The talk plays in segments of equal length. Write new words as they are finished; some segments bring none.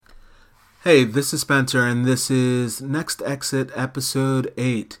Hey, this is Spencer, and this is Next Exit Episode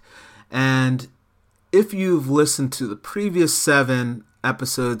 8. And if you've listened to the previous 7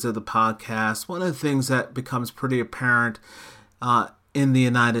 episodes of the podcast, one of the things that becomes pretty apparent in the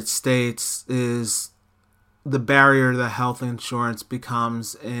United States is the barrier that health insurance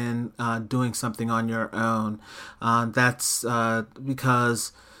becomes in doing something on your own. That's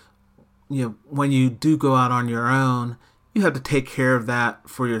because when you do go out on your own, you have to take care of that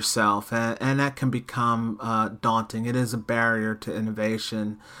for yourself, and that can become daunting. It is a barrier to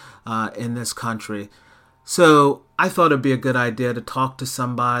innovation in this country. So I thought it'd be a good idea to talk to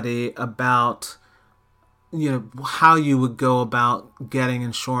somebody about how you would go about getting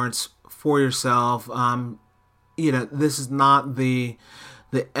insurance for yourself. This is not the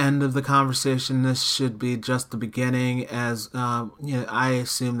end of the conversation. This should be just the beginning, as I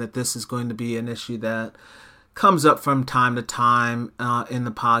assume that this is going to be an issue that comes up from time to time in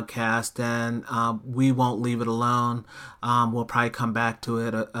the podcast, and we won't leave it alone. We'll probably come back to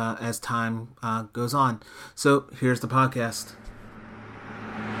it as time goes on. So here's the podcast.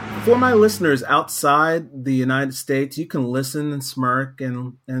 For my listeners outside the United States, you can listen and smirk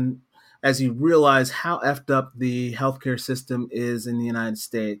and as you realize how effed up the healthcare system is in the United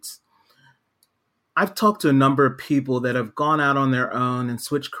States. I've talked to a number of people that have gone out on their own and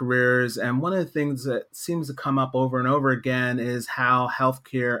switched careers, and one of the things that seems to come up over and over again is how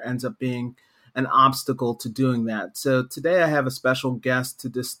healthcare ends up being an obstacle to doing that. So today I have a special guest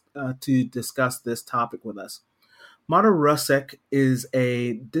to discuss this topic with us. Marta Rusek is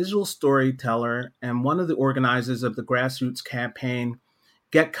a digital storyteller and one of the organizers of the grassroots campaign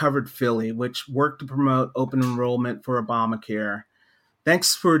Get Covered Philly, which worked to promote open enrollment for Obamacare.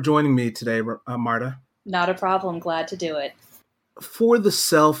 Thanks for joining me today, Marta. Not a problem. Glad to do it. For the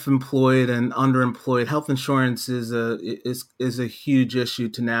self-employed and underemployed, health insurance is a huge issue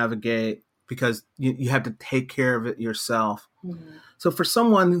to navigate because you have to take care of it yourself. Mm-hmm. So for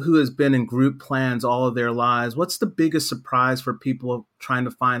someone who has been in group plans all of their lives, what's the biggest surprise for people trying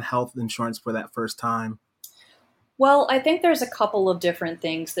to find health insurance for that first time? Well, I think there's a couple of different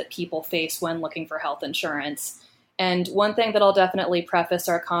things that people face when looking for health insurance. And one thing that I'll definitely preface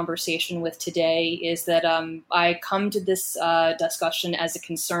our conversation with today is that I come to this discussion as a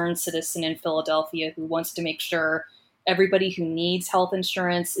concerned citizen in Philadelphia who wants to make sure everybody who needs health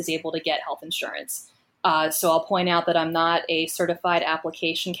insurance is able to get health insurance. So I'll point out that I'm not a certified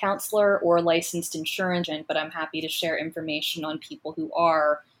application counselor or licensed insurance agent, but I'm happy to share information on people who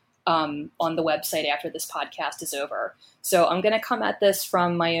are on the website after this podcast is over. So I'm going to come at this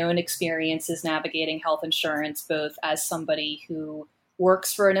from my own experiences navigating health insurance, both as somebody who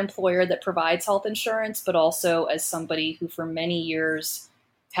works for an employer that provides health insurance, but also as somebody who for many years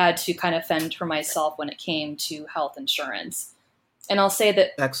had to kind of fend for myself when it came to health insurance. And I'll say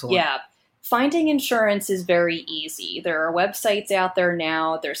that, Excellent. Yeah, finding insurance is very easy. There are websites out there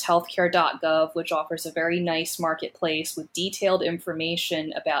now. There's healthcare.gov, which offers a very nice marketplace with detailed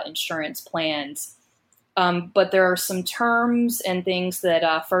information about insurance plans. But there are some terms and things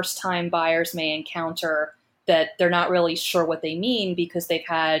that first-time buyers may encounter that they're not really sure what they mean because they've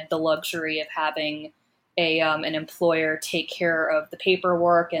had the luxury of having an employer take care of the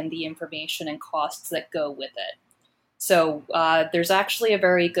paperwork and the information and costs that go with it. So there's actually a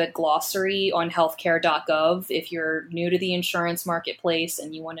very good glossary on healthcare.gov if you're new to the insurance marketplace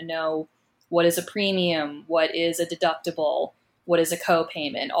and you want to know what is a premium, what is a deductible, what is a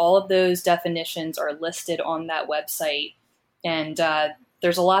copayment. All of those definitions are listed on that website. And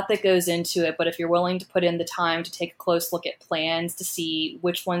there's a lot that goes into it, but if you're willing to put in the time to take a close look at plans to see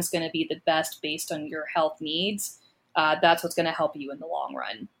which one's going to be the best based on your health needs, that's what's going to help you in the long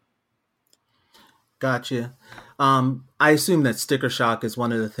run. Gotcha. I assume that sticker shock is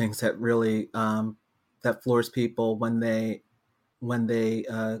one of the things that really that floors people when they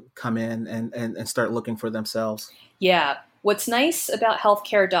come in and start looking for themselves. Yeah. What's nice about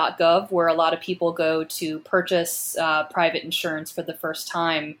healthcare.gov, where a lot of people go to purchase private insurance for the first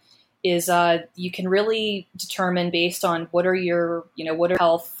time, is you can really determine based on what are your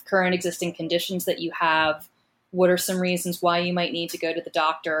health, current existing conditions that you have, what are some reasons why you might need to go to the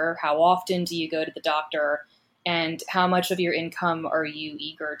doctor, how often do you go to the doctor, and how much of your income are you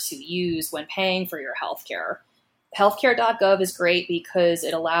eager to use when paying for your healthcare. Healthcare.gov is great because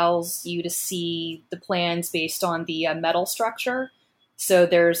it allows you to see the plans based on the metal structure. So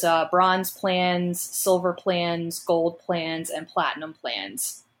there's bronze plans, silver plans, gold plans, and platinum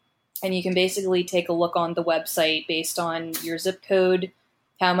plans. And you can basically take a look on the website based on your zip code,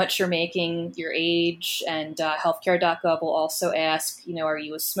 how much you're making, your age, and healthcare.gov will also ask, are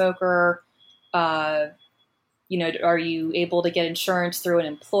you a smoker? Are you able to get insurance through an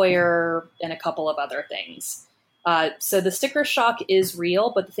employer, and a couple of other things. So the sticker shock is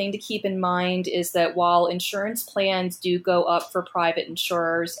real, but the thing to keep in mind is that while insurance plans do go up for private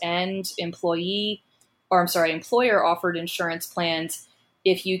insurers and employer offered insurance plans,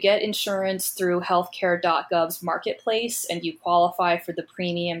 if you get insurance through healthcare.gov's marketplace and you qualify for the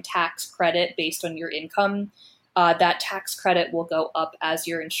premium tax credit based on your income, that tax credit will go up as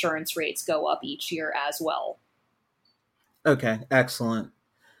your insurance rates go up each year as well. Okay, excellent.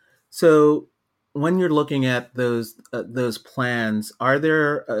 So when you're looking at those plans, are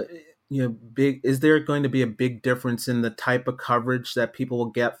there is there going to be a big difference in the type of coverage that people will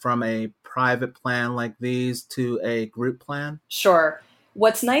get from a private plan like these to a group plan? Sure.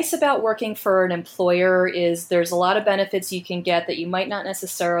 What's nice about working for an employer is there's a lot of benefits you can get that you might not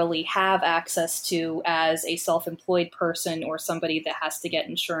necessarily have access to as a self-employed person or somebody that has to get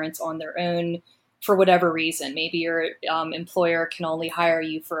insurance on their own for whatever reason. Maybe your employer can only hire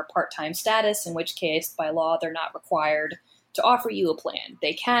you for a part-time status, in which case, by law, they're not required to offer you a plan.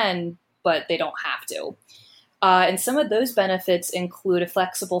 They can, but they don't have to. And some of those benefits include a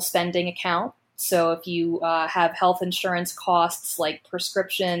flexible spending account. So if you have health insurance costs like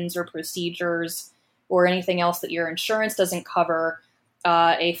prescriptions or procedures or anything else that your insurance doesn't cover,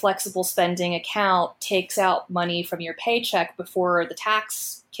 a flexible spending account takes out money from your paycheck before the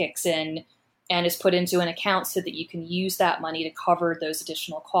tax kicks in and is put into an account so that you can use that money to cover those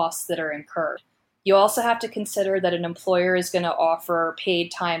additional costs that are incurred. You also have to consider that an employer is going to offer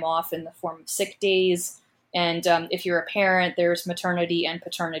paid time off in the form of sick days. And if you're a parent, there's maternity and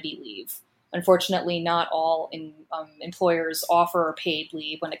paternity leave. Unfortunately, not all employers offer paid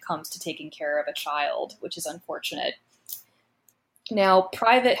leave when it comes to taking care of a child, which is unfortunate. Now,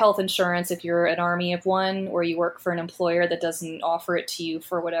 private health insurance, if you're an army of one or you work for an employer that doesn't offer it to you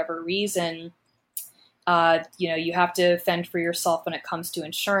for whatever reason, you have to fend for yourself when it comes to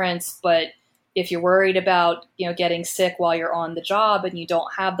insurance. But if you're worried about, getting sick while you're on the job and you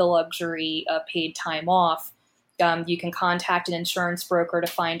don't have the luxury of paid time off, you can contact an insurance broker to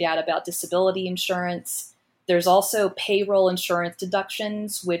find out about disability insurance. There's also payroll insurance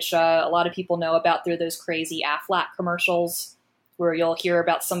deductions, which a lot of people know about through those crazy Aflac commercials, where you'll hear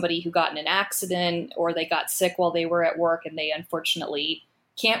about somebody who got in an accident or they got sick while they were at work and they unfortunately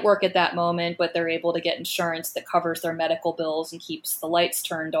can't work at that moment, but they're able to get insurance that covers their medical bills and keeps the lights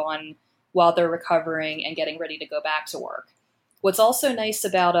turned on while they're recovering and getting ready to go back to work. What's also nice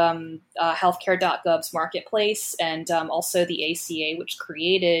about healthcare.gov's marketplace and also the ACA, which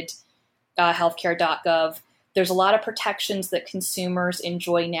created healthcare.gov, there's a lot of protections that consumers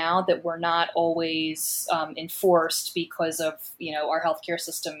enjoy now that were not always enforced because of our healthcare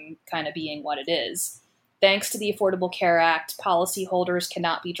system kind of being what it is. Thanks to the Affordable Care Act, policyholders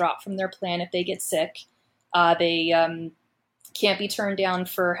cannot be dropped from their plan if they get sick. They can't be turned down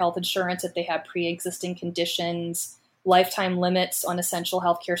for health insurance if they have pre-existing conditions. Lifetime limits on essential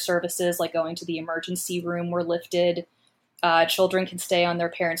healthcare services like going to the emergency room were lifted. Children can stay on their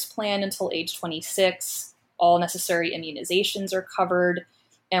parents' plan until age 26. All necessary immunizations are covered.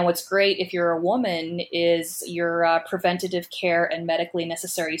 And what's great if you're a woman is your preventative care and medically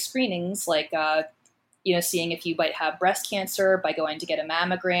necessary screenings, like seeing if you might have breast cancer by going to get a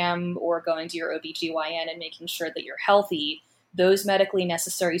mammogram or going to your OBGYN and making sure that you're healthy. Those medically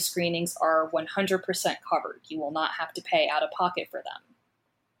necessary screenings are 100% covered. You will not have to pay out of pocket for them.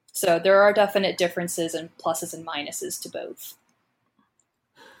 So there are definite differences and pluses and minuses to both.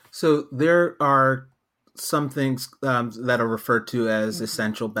 So there are some things that are referred to as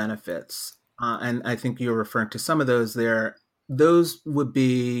essential benefits. And I think you're referring to some of those there. Those would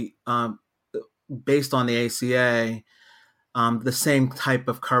be, based on the ACA, the same type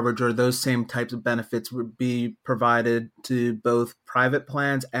of coverage or those same types of benefits would be provided to both private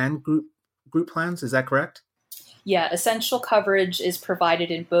plans and group plans. Is that correct? Yeah, essential coverage is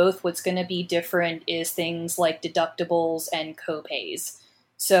provided in both. What's going to be different is things like deductibles and copays.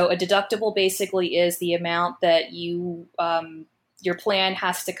 So a deductible basically is the amount that your plan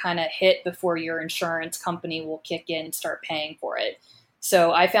has to kind of hit before your insurance company will kick in and start paying for it.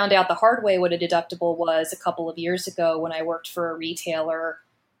 So I found out the hard way what a deductible was a couple of years ago when I worked for a retailer,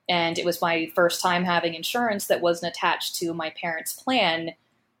 and it was my first time having insurance that wasn't attached to my parents' plan.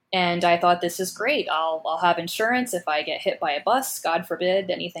 And I thought, this is great. I'll have insurance. If I get hit by a bus, God forbid,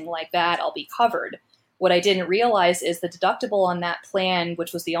 anything like that, I'll be covered. What I didn't realize is the deductible on that plan,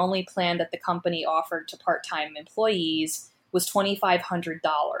 which was the only plan that the company offered to part-time employees, was $2,500.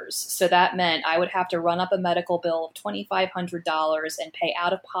 So that meant I would have to run up a medical bill of $2,500 and pay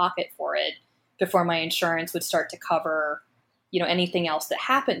out of pocket for it before my insurance would start to cover, anything else that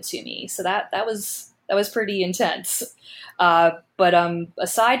happened to me. So that was That was pretty intense. But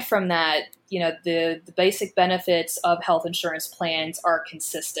aside from that, the basic benefits of health insurance plans are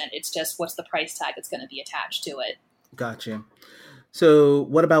consistent. It's just what's the price tag that's going to be attached to it. Gotcha. So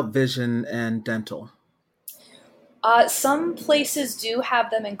what about vision and dental? Some places do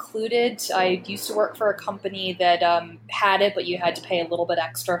have them included. I used to work for a company that had it, but you had to pay a little bit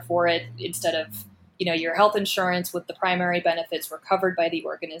extra for it instead of, your health insurance with the primary benefits were covered by the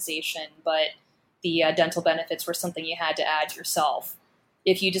organization, but the dental benefits were something you had to add yourself.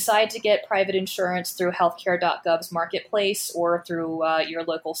 If you decide to get private insurance through healthcare.gov's marketplace or through your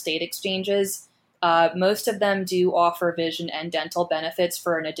local state exchanges, most of them do offer vision and dental benefits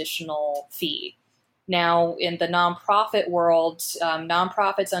for an additional fee. Now, in the nonprofit world,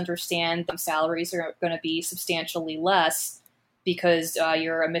 nonprofits understand that salaries are going to be substantially less because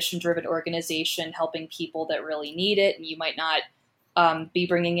you're a mission-driven organization helping people that really need it, and you might not be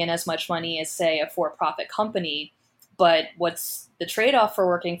bringing in as much money as, say, a for-profit company. But what's the trade-off for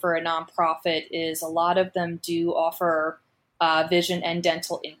working for a nonprofit is a lot of them do offer vision and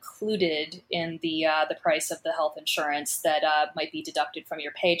dental included in the price of the health insurance that might be deducted from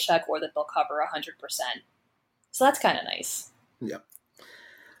your paycheck or that they'll cover 100%. So that's kind of nice. Yeah.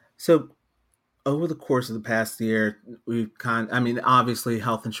 So over the course of the past year, obviously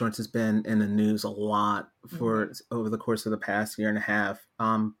health insurance has been in the news a lot for over the course of the past year and a half.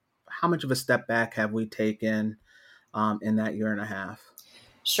 How much of a step back have we taken in that year and a half?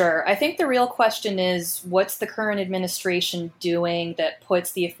 Sure. I think the real question is, what's the current administration doing that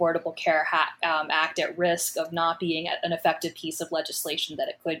puts the Affordable Care Act at risk of not being an effective piece of legislation that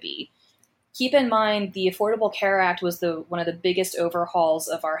it could be? Keep in mind, the Affordable Care Act was one of the biggest overhauls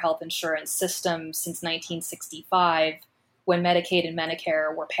of our health insurance system since 1965, when Medicaid and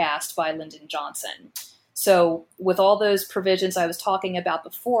Medicare were passed by Lyndon Johnson. So with all those provisions I was talking about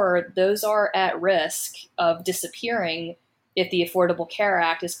before, those are at risk of disappearing if the Affordable Care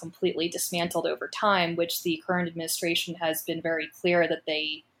Act is completely dismantled over time, which the current administration has been very clear that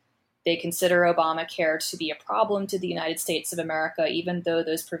they consider Obamacare to be a problem to the United States of America, even though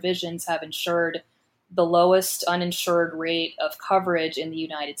those provisions have ensured the lowest uninsured rate of coverage in the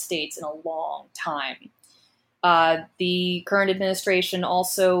United States in a long time. The current administration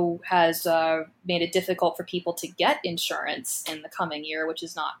also has made it difficult for people to get insurance in the coming year, which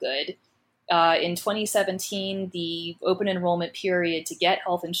is not good. In 2017, the open enrollment period to get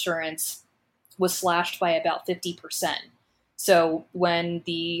health insurance was slashed by about 50%. So when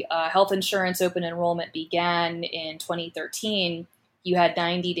the health insurance open enrollment began in 2013, you had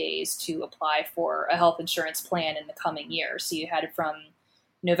 90 days to apply for a health insurance plan in the coming year. So you had it from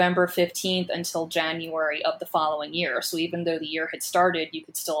November 15th until January of the following year. So even though the year had started, you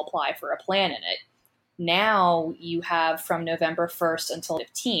could still apply for a plan in it. Now you have from November 1st until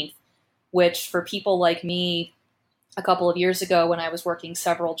 15th, which for people like me, a couple of years ago when I was working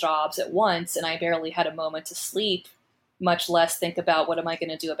several jobs at once and I barely had a moment to sleep, much less think about what am I going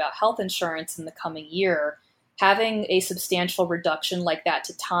to do about health insurance in the coming year, having a substantial reduction like that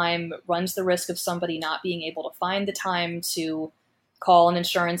to time runs the risk of somebody not being able to find the time to call an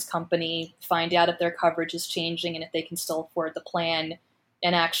insurance company, find out if their coverage is changing and if they can still afford the plan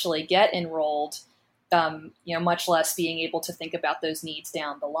and actually get enrolled, much less being able to think about those needs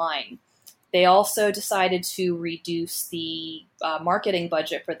down the line. They also decided to reduce the marketing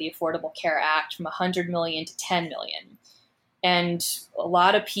budget for the Affordable Care Act from $100 million to $10 million. And a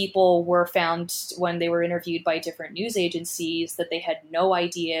lot of people were found when they were interviewed by different news agencies that they had no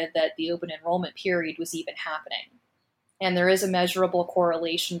idea that the open enrollment period was even happening. And there is a measurable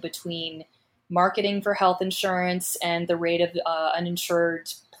correlation between marketing for health insurance and the rate of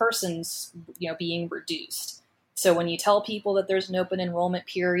uninsured persons, being reduced. So when you tell people that there's an open enrollment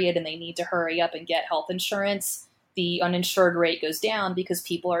period and they need to hurry up and get health insurance, the uninsured rate goes down because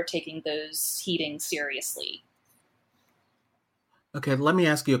people are taking those heeding seriously. Okay, let me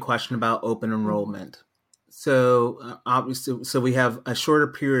ask you a question about open enrollment. So obviously, we have a shorter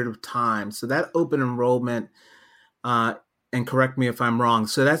period of time. So that open enrollment, and correct me if I'm wrong,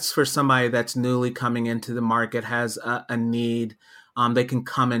 so that's for somebody that's newly coming into the market, has a need. They can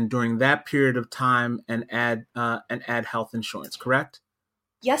come in during that period of time and add health insurance, correct?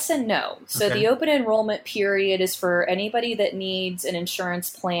 Yes and no. So Okay. The open enrollment period is for anybody that needs an insurance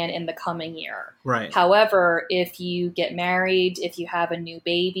plan in the coming year. Right. However, if you get married, if you have a new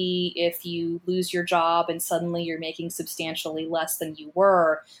baby, if you lose your job and suddenly you're making substantially less than you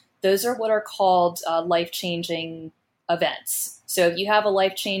were, those are what are called life-changing events. So if you have a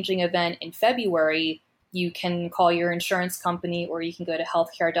life-changing event in February, you can call your insurance company or you can go to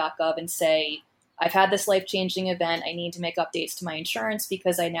healthcare.gov and say, I've had this life-changing event. I need to make updates to my insurance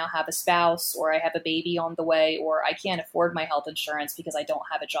because I now have a spouse, or I have a baby on the way, or I can't afford my health insurance because I don't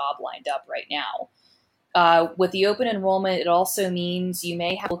have a job lined up right now. With the open enrollment, it also means you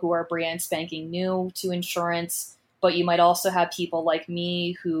may have people who are brand spanking new to insurance, but you might also have people like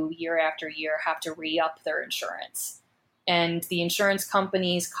me who year after year have to re-up their insurance. And the insurance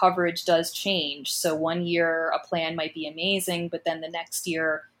company's coverage does change. So one year a plan might be amazing, but then the next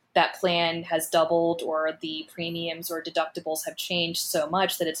year that plan has doubled, or the premiums or deductibles have changed so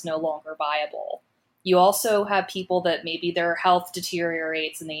much that it's no longer viable. You also have people that maybe their health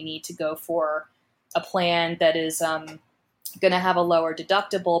deteriorates and they need to go for a plan that is going to have a lower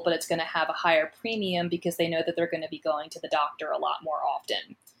deductible, but it's going to have a higher premium because they know that they're going to be going to the doctor a lot more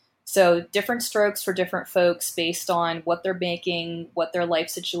often. So different strokes for different folks based on what they're making, what their life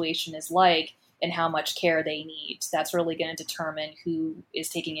situation is like, and how much care they need. That's really going to determine who is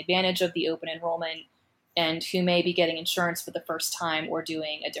taking advantage of the open enrollment and who may be getting insurance for the first time or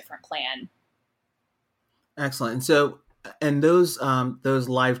doing a different plan. Excellent. And so, and those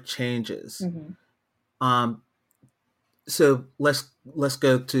life changes. So let's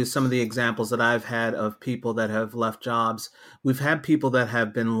go to some of the examples that I've had of people that have left jobs. We've had people that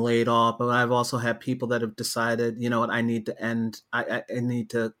have been laid off, but I've also had people that have decided, you know what, I need to end. I need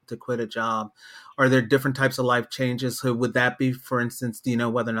to quit a job. Are there different types of life changes? So would that be, for instance, do you know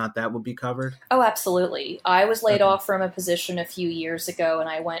whether or not that would be covered? Oh, absolutely. I was laid off from a position a few years ago, and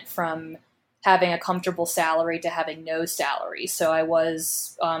I went from having a comfortable salary to having no salary. So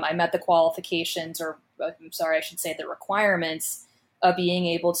I met the qualifications, or I'm sorry, I should say the requirements of being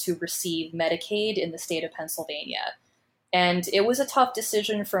able to receive Medicaid in the state of Pennsylvania. And it was a tough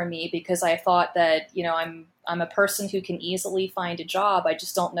decision for me because I thought that, you know, I'm a person who can easily find a job. I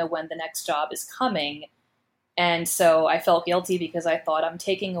just don't know when the next job is coming. And so I felt guilty because I thought I'm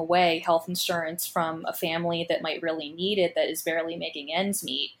taking away health insurance from a family that might really need it, that is barely making ends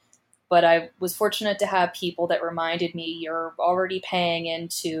meet. But I was fortunate to have people that reminded me, you're already paying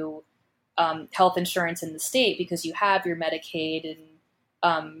into health insurance in the state because you have your Medicaid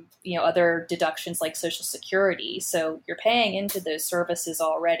and other deductions like Social Security. So you're paying into those services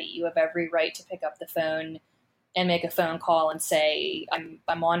already. You have every right to pick up the phone and make a phone call and say,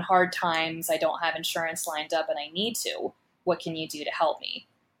 I'm on hard times. I don't have insurance lined up and I need to. What can you do to help me?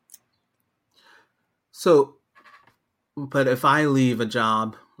 So, but if I leave a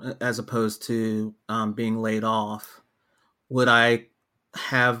job as opposed to being laid off, would I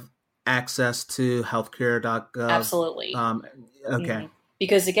have access to healthcare.gov? Absolutely. Okay. Mm-hmm.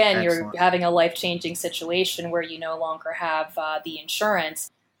 Because again, Excellent. You're having a life-changing situation where you no longer have the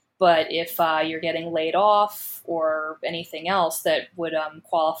insurance. But if you're getting laid off or anything else that would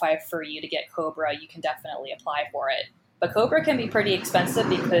qualify for you to get COBRA, you can definitely apply for it. But COBRA can be pretty expensive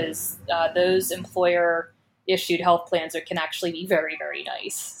because those employer-issued health plans can actually be very, very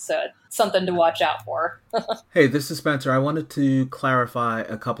nice. So it's something to watch out for. Hey, this is Spencer. I wanted to clarify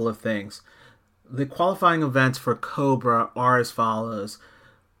a couple of things. The qualifying events for COBRA are as follows: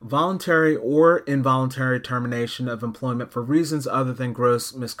 voluntary or involuntary termination of employment for reasons other than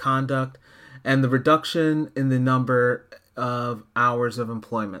gross misconduct, and the reduction in the number of hours of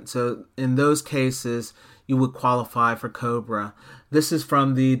employment. So in those cases, you would qualify for COBRA. This is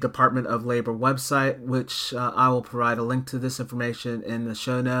from the Department of Labor website, which I will provide a link to this information in the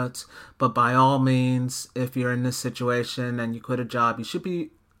show notes. But by all means, if you're in this situation and you quit a job, you should be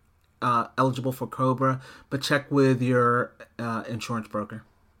eligible for COBRA, but check with your insurance broker.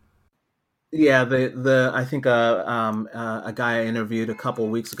 Yeah, I think a guy I interviewed a couple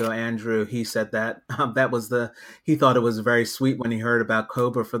of weeks ago, Andrew, he said that he thought it was very sweet when he heard about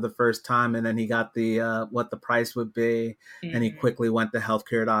COBRA for the first time, and then he got the what the price would be, and he quickly went to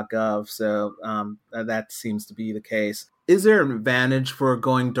healthcare.gov. So that seems to be the case. Is there an advantage for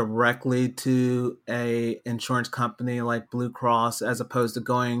going directly to a insurance company like Blue Cross as opposed to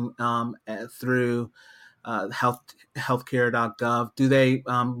going through healthcare.gov? Do they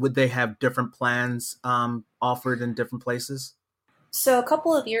would they have different plans offered in different places? So a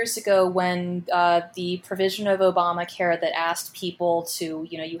couple of years ago, when the provision of Obamacare that asked people to,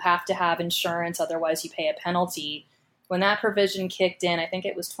 you have to have insurance, otherwise you pay a penalty, when that provision kicked in, I think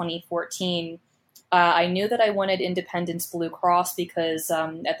it was 2014, I knew that I wanted Independence Blue Cross because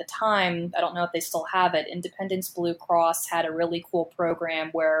at the time, I don't know if they still have it, Independence Blue Cross had a really cool program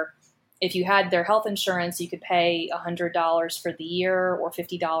where if you had their health insurance, you could pay $100 for the year or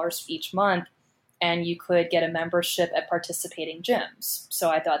 $50 each month, and you could get a membership at participating gyms.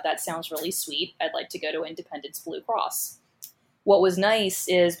 So I thought that sounds really sweet. I'd like to go to Independence Blue Cross. What was nice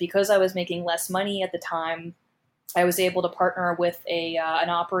is because I was making less money at the time, I was able to partner with an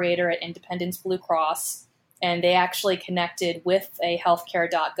operator at Independence Blue Cross, and they actually connected with a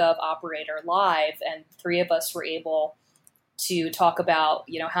healthcare.gov operator live, and three of us were able to talk about,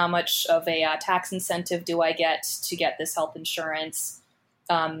 how much of a tax incentive do I get to get this health insurance,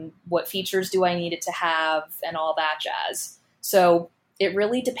 what features do I need it to have, and all that jazz. So it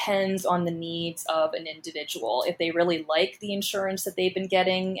really depends on the needs of an individual. If they really like the insurance that they've been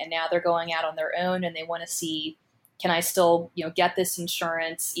getting and now they're going out on their own and they want to see, can I still, get this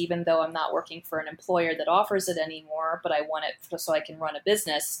insurance even though I'm not working for an employer that offers it anymore, but I want it so I can run a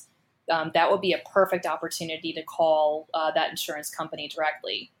business, that would be a perfect opportunity to call that insurance company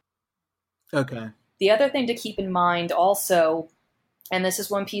directly. Okay. The other thing to keep in mind also, and this is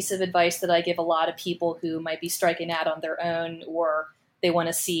one piece of advice that I give a lot of people who might be striking out on their own or they want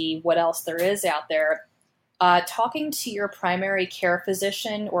to see what else there is out there, talking to your primary care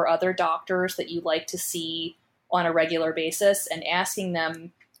physician or other doctors that you like to see on a regular basis and asking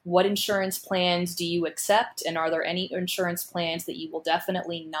them, what insurance plans do you accept? And are there any insurance plans that you will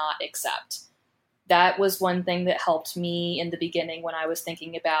definitely not accept? That was one thing that helped me in the beginning when I was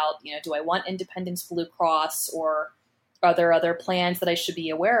thinking about, do I want Independence Blue Cross, or are there other plans that I should be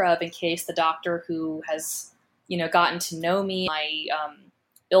aware of in case the doctor who has, gotten to know me, my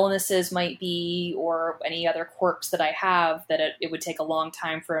illnesses might be, or any other quirks that I have that it would take a long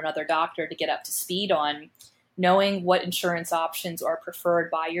time for another doctor to get up to speed on. Knowing what insurance options are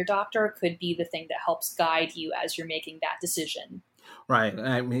preferred by your doctor could be the thing that helps guide you as you're making that decision. Right.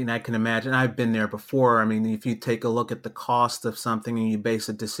 I mean, I can imagine. I've been there before. I mean, if you take a look at the cost of something and you base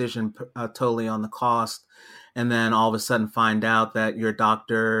a decision totally on the cost, and then all of a sudden find out that your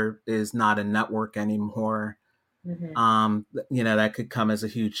doctor is not in network anymore, that could come as a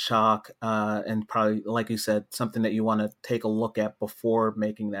huge shock, and probably, like you said, something that you want to take a look at before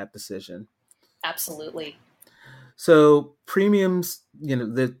making that decision. Absolutely. So premiums,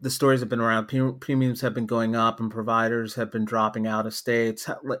 the stories have been around. Premiums have been going up, and providers have been dropping out of states.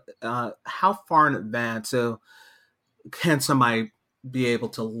 How far in advance? So can somebody be able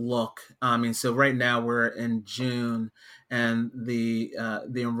to look? I mean, so right now we're in June, and the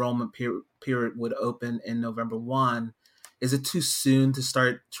enrollment period would open in November 1. Is it too soon to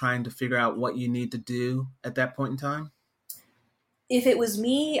start trying to figure out what you need to do at that point in time? If it was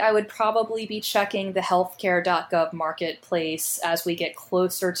me, I would probably be checking the healthcare.gov marketplace as we get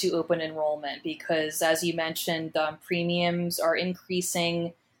closer to open enrollment because, as you mentioned, premiums are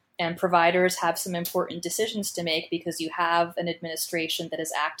increasing and providers have some important decisions to make because you have an administration that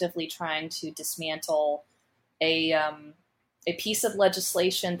is actively trying to dismantle a piece of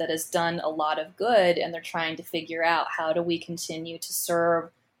legislation that has done a lot of good, and they're trying to figure out how do we continue to serve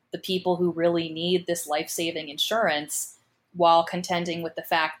the people who really need this life-saving insurance while contending with the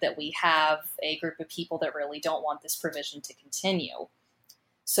fact that we have a group of people that really don't want this provision to continue.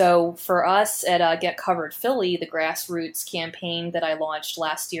 So for us at Get Covered Philly, the grassroots campaign that I launched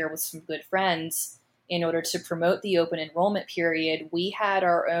last year with some good friends in order to promote the open enrollment period, we had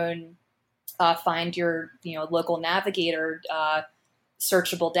our own find your local navigator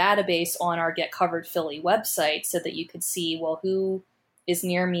searchable database on our Get Covered Philly website so that you could see, well, who is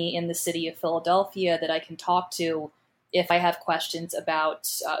near me in the city of Philadelphia that I can talk to if I have questions about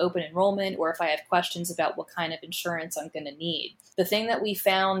open enrollment or if I have questions about what kind of insurance I'm going to need. The thing that we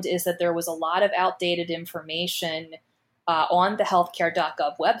found is that there was a lot of outdated information on the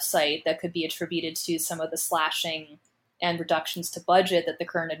healthcare.gov website that could be attributed to some of the slashing and reductions to budget that the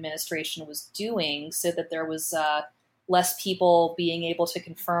current administration was doing, so that there was less people being able to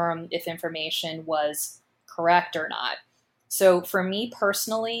confirm if information was correct or not. So for me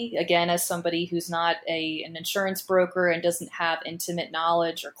personally, again, as somebody who's not an insurance broker and doesn't have intimate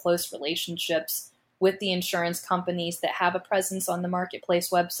knowledge or close relationships with the insurance companies that have a presence on the marketplace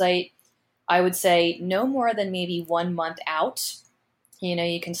website, I would say no more than maybe 1 month out.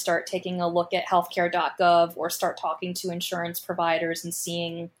 You can start taking a look at healthcare.gov or start talking to insurance providers and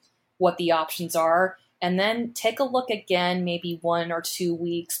seeing what the options are. And then take a look again, maybe 1 or 2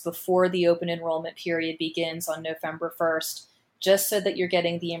 weeks before the open enrollment period begins on November 1st, just so that you're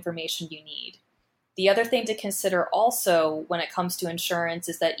getting the information you need. The other thing to consider also when it comes to insurance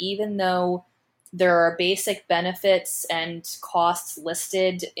is that even though there are basic benefits and costs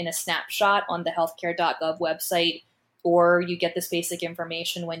listed in a snapshot on the healthcare.gov website, or you get this basic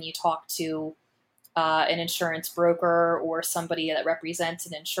information when you talk to an insurance broker or somebody that represents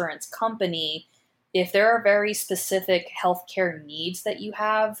an insurance company, if there are very specific healthcare needs that you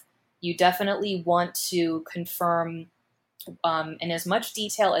have, you definitely want to confirm in as much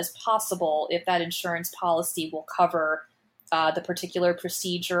detail as possible if that insurance policy will cover the particular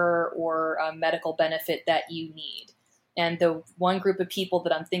procedure or medical benefit that you need. And the one group of people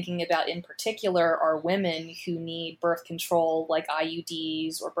that I'm thinking about in particular are women who need birth control, like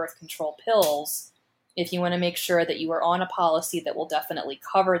IUDs or birth control pills. If you want to make sure that you are on a policy that will definitely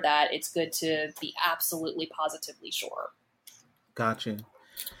cover that, it's good to be absolutely positively sure. Gotcha.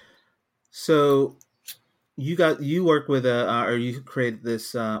 So you work with or you created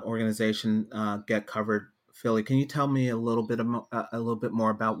this organization, Get Covered Philly. Can you tell me a little bit more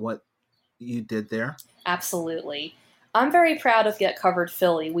about what you did there? Absolutely. I'm very proud of Get Covered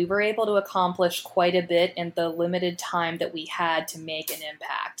Philly. We were able to accomplish quite a bit in the limited time that we had to make an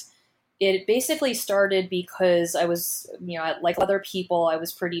impact. It basically started because I was, like other people, I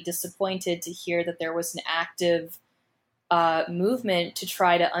was pretty disappointed to hear that there was an active movement to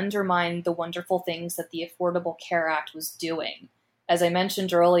try to undermine the wonderful things that the Affordable Care Act was doing. As I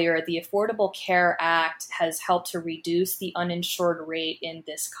mentioned earlier, the Affordable Care Act has helped to reduce the uninsured rate in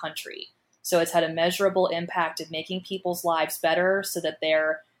this country. So it's had a measurable impact of making people's lives better so that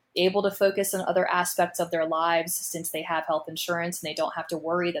they're able to focus on other aspects of their lives since they have health insurance and they don't have to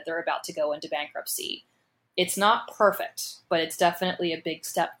worry that they're about to go into bankruptcy. It's not perfect, but it's definitely a big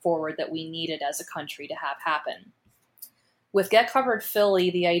step forward that we needed as a country to have happen. With Get Covered Philly,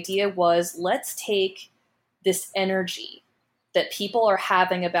 the idea was, let's take this energy that people are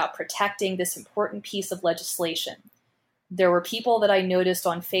having about protecting this important piece of legislation. There were people that I noticed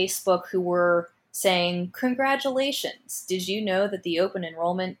on Facebook who were saying, congratulations, did you know that the open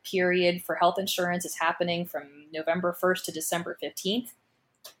enrollment period for health insurance is happening from November 1st to December 15th?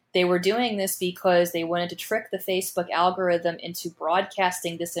 They were doing this because they wanted to trick the Facebook algorithm into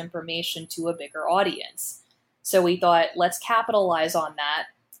broadcasting this information to a bigger audience. So we thought, let's capitalize on that.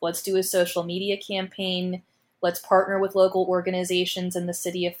 Let's do a social media campaign. Let's partner with local organizations in the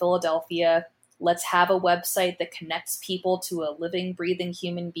city of Philadelphia. Let's have a website that connects people to a living, breathing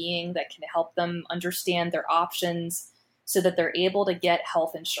human being that can help them understand their options so that they're able to get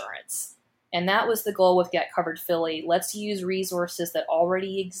health insurance. And that was the goal with Get Covered Philly. Let's use resources that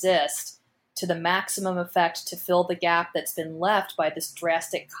already exist to the maximum effect to fill the gap that's been left by this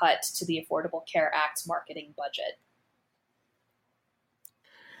drastic cut to the Affordable Care Act's marketing budget.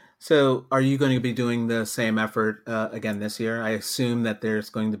 So are you going to be doing the same effort again this year? I assume that there's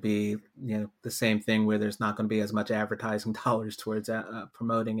going to be the same thing where there's not going to be as much advertising dollars towards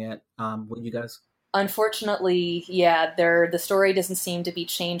promoting it. Will you guys? Unfortunately, yeah, the story doesn't seem to be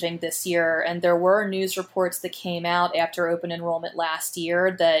changing this year. And there were news reports that came out after open enrollment last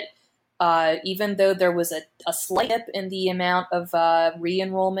year that even though there was a slight dip in the amount of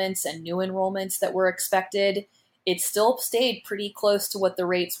re-enrollments and new enrollments that were expected, it still stayed pretty close to what the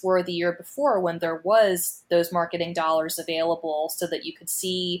rates were the year before when there was those marketing dollars available so that you could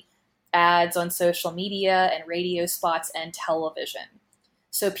see ads on social media and radio spots and television.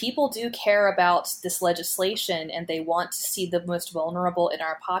 So people do care about this legislation and they want to see the most vulnerable in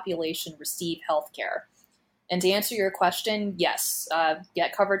our population receive health care. And to answer your question, yes,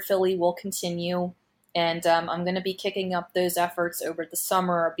 Get Covered Philly will continue. And I'm going to be kicking up those efforts over the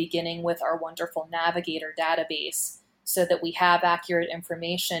summer, beginning with our wonderful Navigator database, so that we have accurate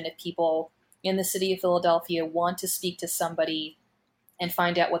information if people in the city of Philadelphia want to speak to somebody and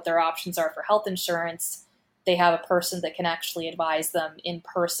find out what their options are for health insurance. They have a person that can actually advise them in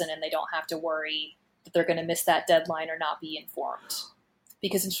person, and they don't have to worry that they're going to miss that deadline or not be informed.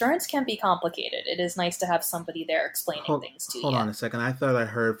 Because insurance can be complicated. It is nice to have somebody there explaining things to you. Hold on a second. I thought I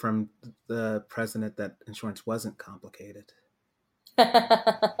heard from the president that insurance wasn't complicated.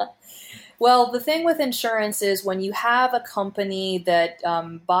 Well, the thing with insurance is when you have a company that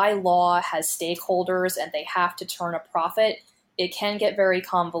by law has stakeholders and they have to turn a profit, it can get very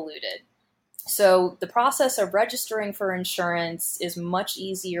convoluted. So the process of registering for insurance is much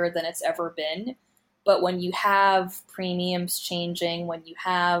easier than it's ever been. But when you have premiums changing, when you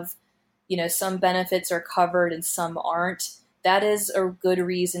have, some benefits are covered and some aren't, that is a good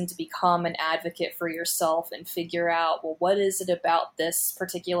reason to become an advocate for yourself and figure out, well, what is it about this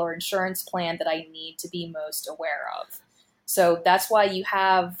particular insurance plan that I need to be most aware of? So that's why you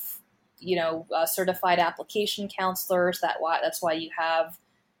have, certified application counselors. That's why you have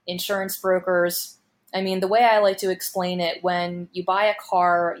insurance brokers. I mean, the way I like to explain it, when you buy a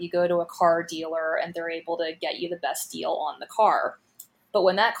car, you go to a car dealer and they're able to get you the best deal on the car. But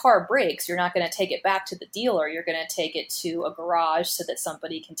when that car breaks, you're not going to take it back to the dealer. You're going to take it to a garage so that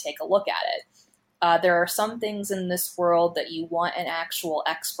somebody can take a look at it. There are some things in this world that you want an actual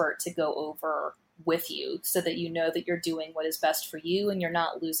expert to go over with you so that you know that you're doing what is best for you and you're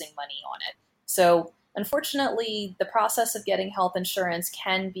not losing money on it. So unfortunately, the process of getting health insurance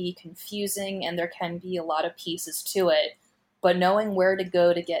can be confusing and there can be a lot of pieces to it. but knowing where to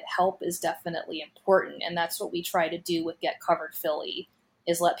go to get help is definitely important. And that's what we try to do with Get Covered Philly,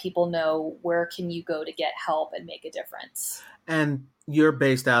 is let people know where can you go to get help and make a difference. And you're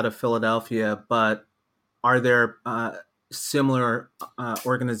based out of Philadelphia, but are there similar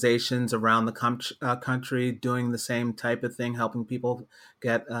organizations around the country doing the same type of thing, helping people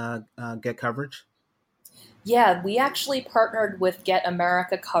get coverage? Yeah, we actually partnered with Get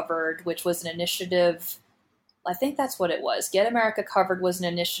America Covered, which was an initiative. I think that's what it was. Get America Covered was an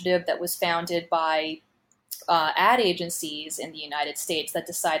initiative that was founded by ad agencies in the United States that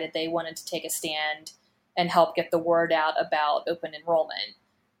decided they wanted to take a stand and help get the word out about open enrollment.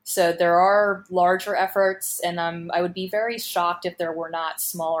 So there are larger efforts, and I would be very shocked if there were not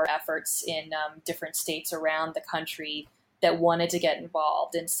smaller efforts in different states around the country that wanted to get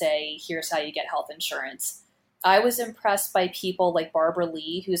involved and say, here's how you get health insurance. I was impressed by people like Barbara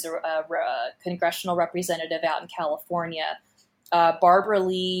Lee, who's a congressional representative out in California. Barbara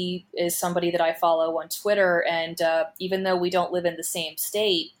Lee is somebody that I follow on Twitter, and even though we don't live in the same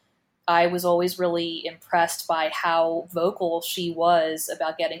state, I was always really impressed by how vocal she was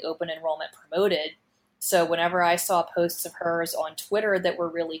about getting open enrollment promoted. So whenever I saw posts of hers on Twitter that were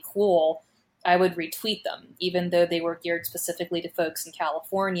really cool, I would retweet them. Even though they were geared specifically to folks in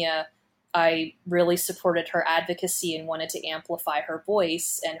California, I really supported her advocacy and wanted to amplify her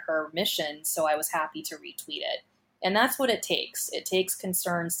voice and her mission, so I was happy to retweet it. And that's what it takes. It takes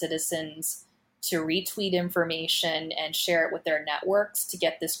concerned citizens to retweet information and share it with their networks to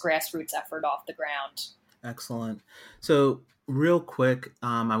get this grassroots effort off the ground. Excellent. So, real quick,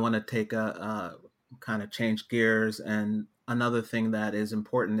 I want to take a kind of change gears. And another thing that is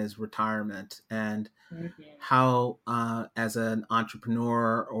important is retirement, and how, as an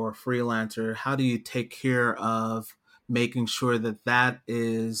entrepreneur or freelancer, how do you take care of making sure that that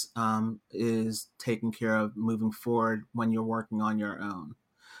is taken care of moving forward when you're working on your own?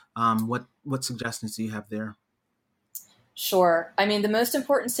 What suggestions do you have there? Sure. I mean, the most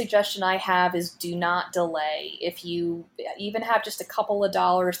important suggestion I have is do not delay. If you even have just a couple of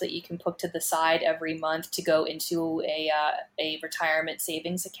dollars that you can put to the side every month to go into a retirement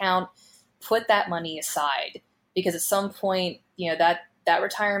savings account, put that money aside, because at some point, that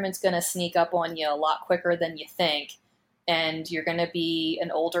retirement's going to sneak up on you a lot quicker than you think. And you're going to be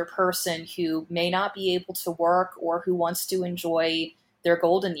an older person who may not be able to work or who wants to enjoy their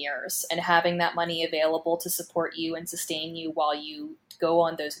golden years, and having that money available to support you and sustain you while you go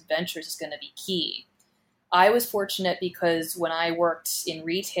on those adventures is going to be key. I was fortunate because when I worked in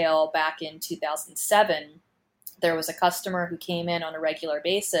retail back in 2007, there was a customer who came in on a regular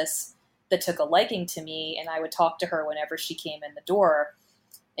basis that took a liking to me, and I would talk to her whenever she came in the door.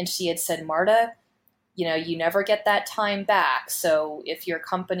 And she had said, Marta, you never get that time back. So if your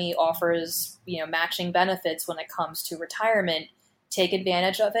company offers, matching benefits when it comes to retirement, take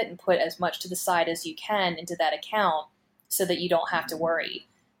advantage of it and put as much to the side as you can into that account so that you don't have to worry.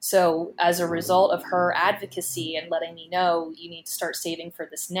 So as a result of her advocacy and letting me know you need to start saving for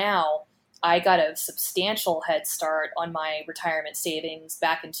this now, I got a substantial head start on my retirement savings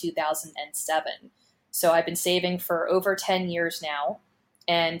back in 2007. So I've been saving for over 10 years now.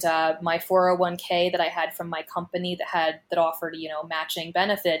 And my 401k that I had from my company that offered, matching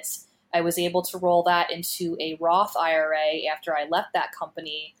benefits, I was able to roll that into a Roth IRA after I left that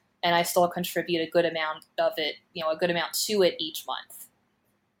company, and I still contribute a good amount of it, a good amount to it each month.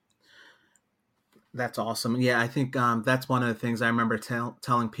 That's awesome. Yeah, I think that's one of the things I remember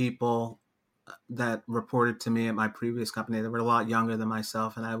telling people that reported to me at my previous company. They were a lot younger than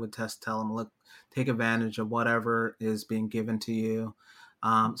myself, and I would tell them, look, take advantage of whatever is being given to you.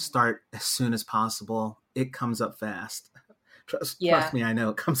 Start as soon as possible. It comes up fast. Trust me, I know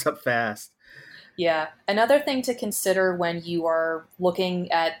it comes up fast. Yeah. Another thing to consider when you are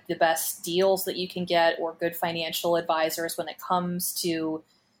looking at the best deals that you can get or good financial advisors when it comes to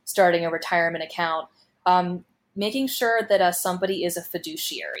starting a retirement account, making sure that somebody is a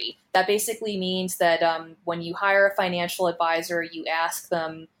fiduciary. That basically means that when you hire a financial advisor, you ask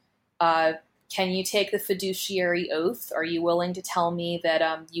them, can you take the fiduciary oath? Are you willing to tell me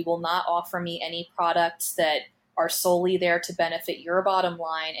that you will not offer me any products that are solely there to benefit your bottom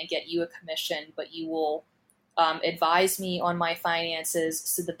line and get you a commission, but you will advise me on my finances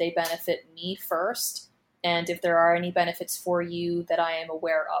so that they benefit me first, and if there are any benefits for you, that I am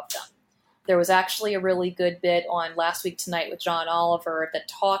aware of them. There was actually a really good bit on Last Week Tonight with John Oliver that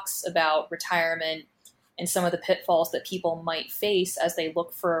talks about retirement and some of the pitfalls that people might face as they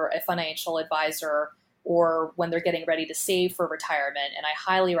look for a financial advisor or when they're getting ready to save for retirement. And I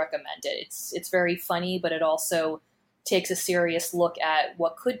highly recommend it. It's very funny, but it also takes a serious look at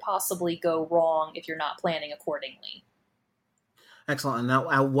what could possibly go wrong if you're not planning accordingly. Excellent.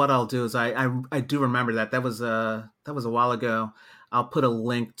 Now, what I'll do is I do remember that was a while ago. I'll put a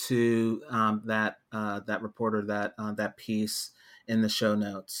link to that reporter that piece in the show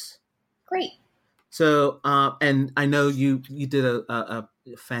notes. Great. So, and I know you did a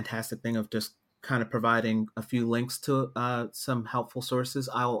fantastic thing of just kind of providing a few links to some helpful sources.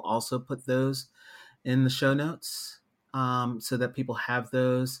 I will also put those in the show notes so that people have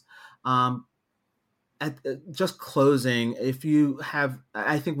those. Um, just closing, if you have,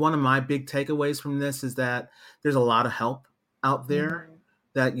 I think one of my big takeaways from this is that there's a lot of help out there, Mm-hmm.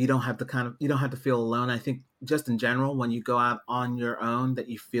 that you don't have to feel alone. I think just in general, when you go out on your own, that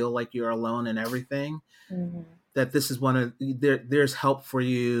you feel like you're alone in everything, Mm-hmm. that this is there's help for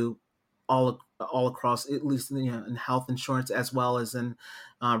you all across, at least in health insurance as well as in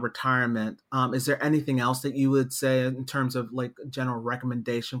retirement. Is there anything else that you would say in terms of like general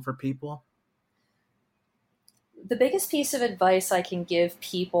recommendation for people? The biggest piece of advice I can give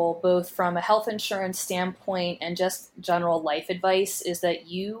people, both from a health insurance standpoint and just general life advice, is that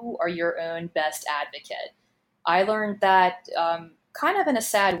you are your own best advocate. I learned that kind of in a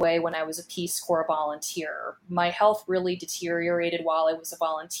sad way when I was a Peace Corps volunteer. My health really deteriorated while I was a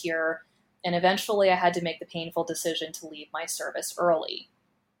volunteer, and eventually I had to make the painful decision to leave my service early.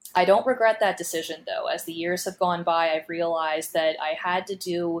 I don't regret that decision, though. As the years have gone by, I've realized that I had to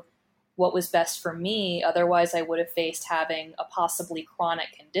do what was best for me. Otherwise, I would have faced having a possibly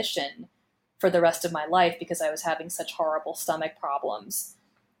chronic condition for the rest of my life because I was having such horrible stomach problems.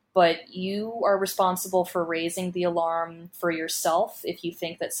 But you are responsible for raising the alarm for yourself if you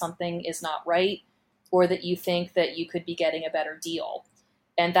think that something is not right or that you think that you could be getting a better deal.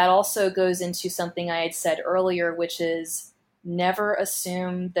 And that also goes into something I had said earlier, which is never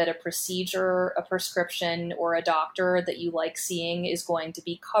assume that a procedure, a prescription, or a doctor that you like seeing is going to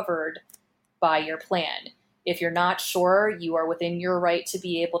be covered by your plan. If you're not sure, you are within your right to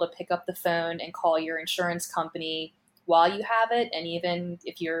be able to pick up the phone and call your insurance company while you have it. And even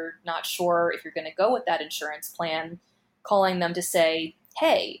if you're not sure if you're going to go with that insurance plan, calling them to say,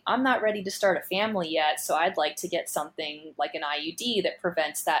 hey, I'm not ready to start a family yet, so I'd like to get something like an IUD that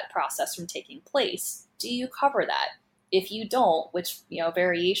prevents that process from taking place. Do you cover that? If you don't, which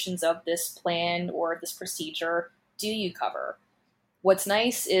variations of this plan or this procedure do you cover? What's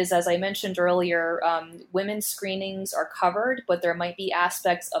nice is, as I mentioned earlier, women's screenings are covered, but there might be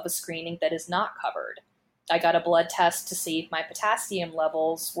aspects of a screening that is not covered. I got a blood test to see if my potassium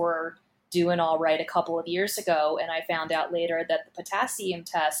levels were doing all right a couple of years ago, and I found out later that the potassium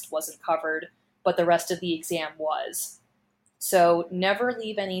test wasn't covered, but the rest of the exam was. So never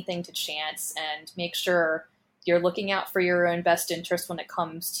leave anything to chance, and make sure you're looking out for your own best interest when it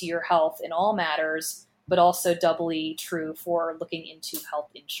comes to your health in all matters, but also doubly true for looking into health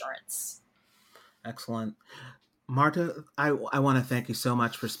insurance. Excellent. Marta, I want to thank you so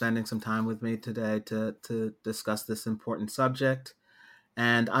much for spending some time with me today to discuss this important subject.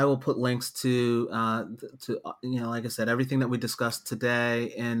 And I will put links to like I said, everything that we discussed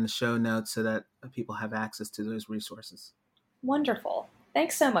today in the show notes so that people have access to those resources. Wonderful.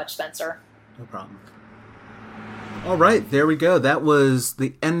 Thanks so much, Spencer. No problem. All right, there we go. That was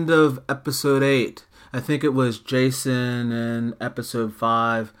the end of episode 8. I think it was Jason in episode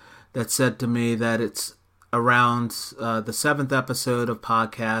 5 that said to me that it's around the 7th episode of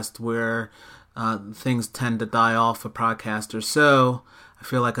podcast where things tend to die off for podcasters. So I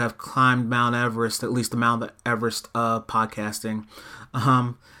feel like I've climbed Mount Everest, at least the Mount Everest of podcasting.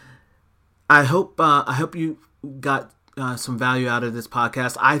 I hope you got some value out of this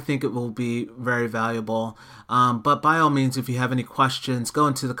podcast. I think it will be very valuable. But by all means, if you have any questions, go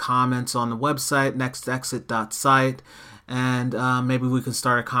into the comments on the website, nextexit.site, and maybe we can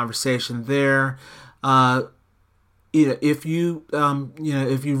start a conversation there. If you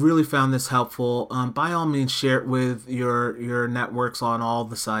if you really found this helpful, by all means share it with your networks on all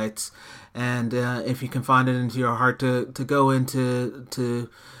the sites, and if you can find it into your heart to go into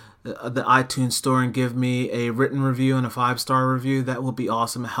the iTunes store and give me a written review and a 5-star review, that will be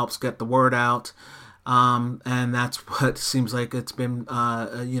awesome. It helps get the word out, and that's what seems like it's been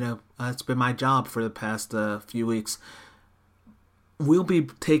it's been my job for the past few weeks. We'll be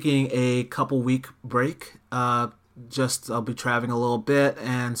taking a couple week break. I'll be traveling a little bit,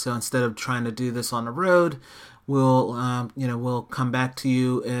 and so instead of trying to do this on the road, we'll come back to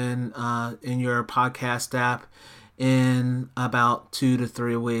you in your podcast app in about 2 to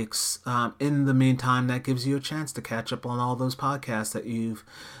 3 weeks. In the meantime, that gives you a chance to catch up on all those podcasts that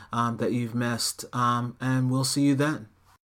you've missed, and we'll see you then.